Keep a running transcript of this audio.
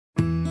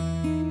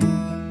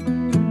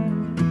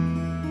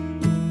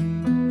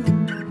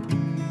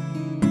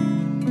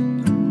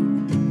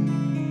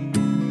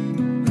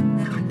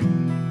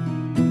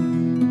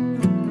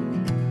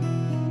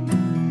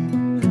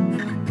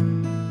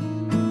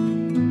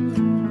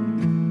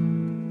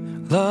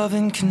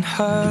Loving can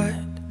hurt.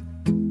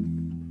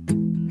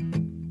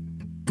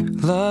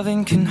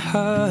 Loving can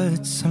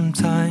hurt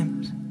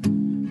sometimes,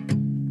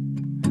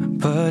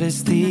 but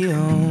it's the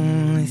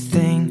only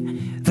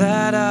thing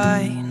that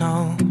I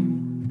know.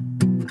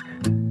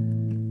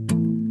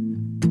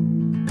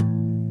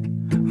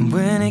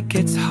 When it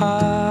gets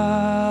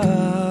hard,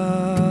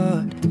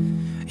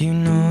 you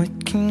know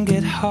it can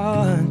get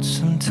hard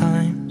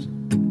sometimes.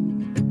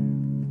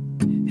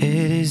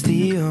 It is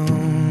the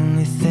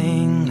only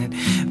thing that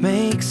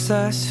makes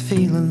us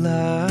feel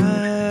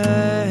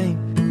alive.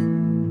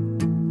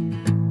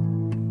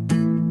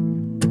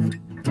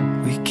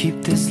 We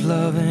keep this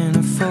love in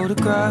a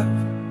photograph.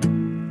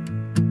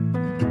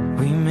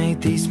 We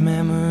made these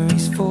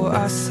memories for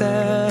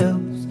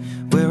ourselves,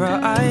 where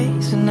our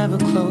eyes are never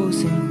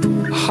closing,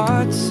 our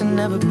hearts are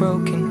never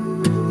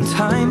broken, and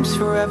time's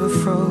forever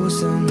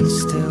frozen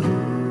still.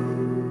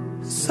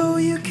 So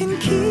you can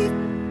keep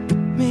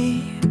me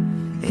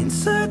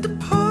inside the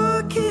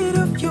pocket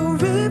of your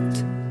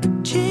ripped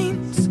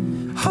jeans,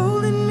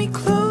 holding me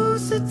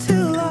closer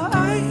till our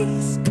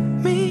eyes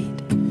meet.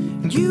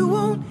 You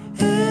won't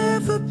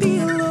ever be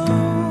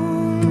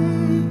alone.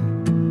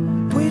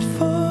 Wait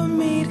for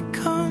me to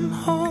come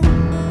home.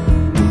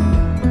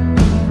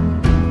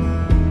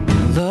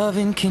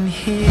 Loving can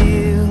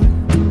heal.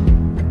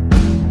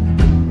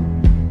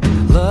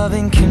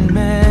 Loving can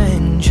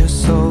mend your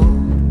soul,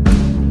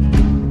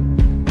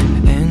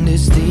 and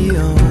it's the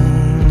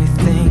only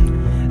thing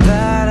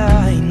that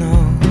I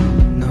know.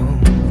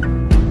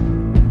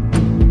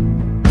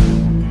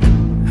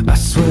 I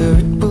swear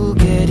it will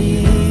get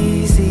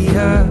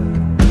easier.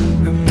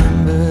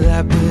 Remember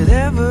that with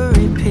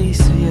every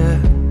piece of you.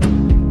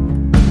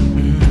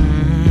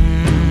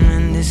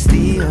 And it's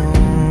the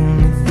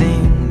only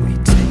thing we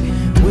take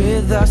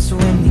with us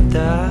when we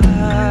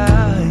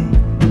die.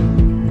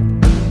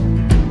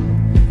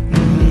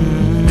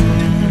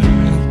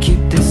 We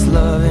keep this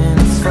love in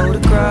its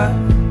photograph.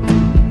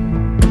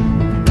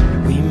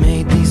 We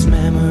made these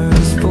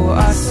memories for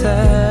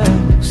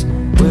ourselves,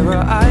 where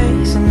our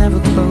eyes are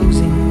never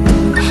closing,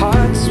 our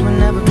hearts were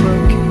never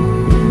broken,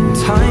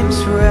 time's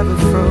forever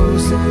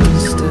frozen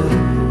still.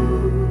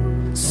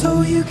 So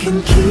you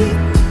can keep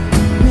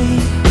me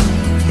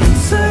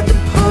inside the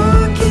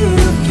pocket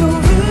of your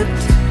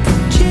ripped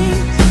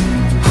jeans,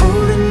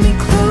 holding me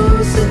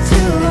closer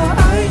till our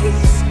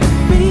eyes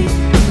meet.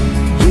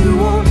 You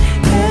won't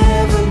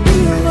ever be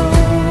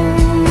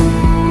alone.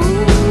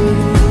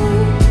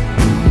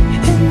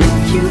 And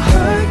if you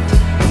hurt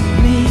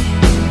me,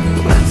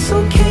 that's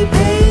okay,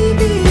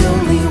 baby.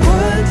 Only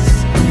words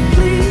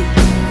bleed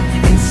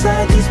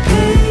inside these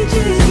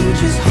pages. You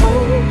just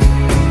hold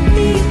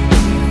me.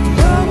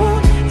 I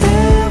won't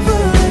ever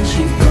let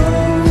you go.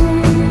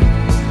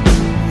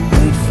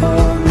 Wait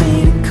for me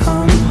to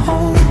come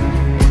home.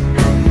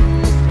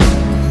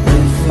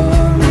 Wait for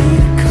me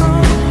to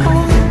come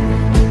home.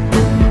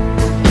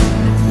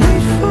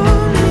 Wait for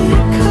me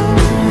to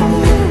come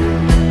home.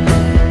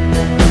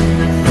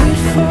 Wait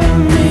for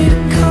me to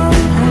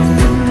come home.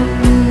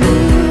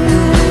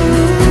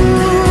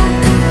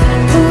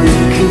 Oh,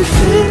 you can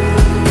fit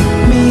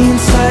me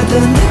inside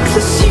the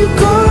necklace you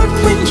got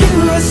when you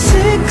were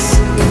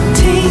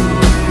 16,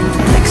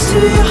 next to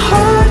your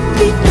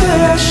heartbeat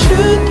where I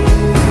should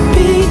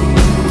be.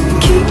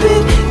 Keep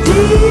it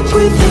deep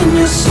within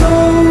your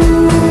soul.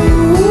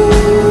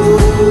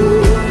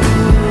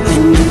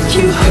 And if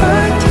you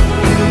hurt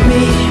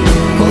me,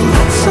 well,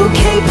 that's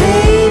okay,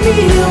 baby.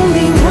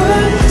 Only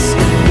words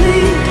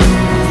bleed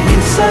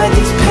inside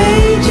these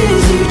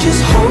pages. You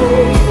just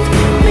hold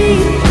me.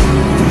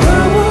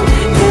 I won't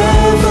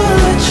ever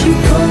let you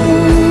go.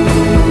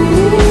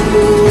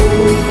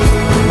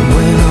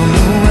 When I'm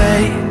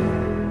away,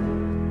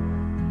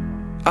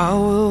 I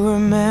will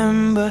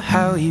remember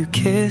how you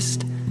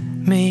kissed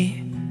me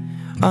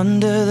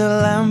under the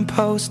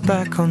lamppost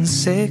back on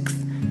 6th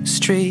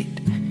Street,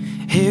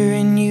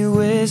 hearing you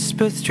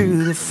whisper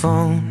through the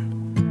phone.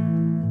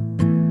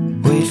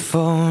 Wait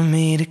for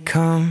me to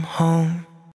come home.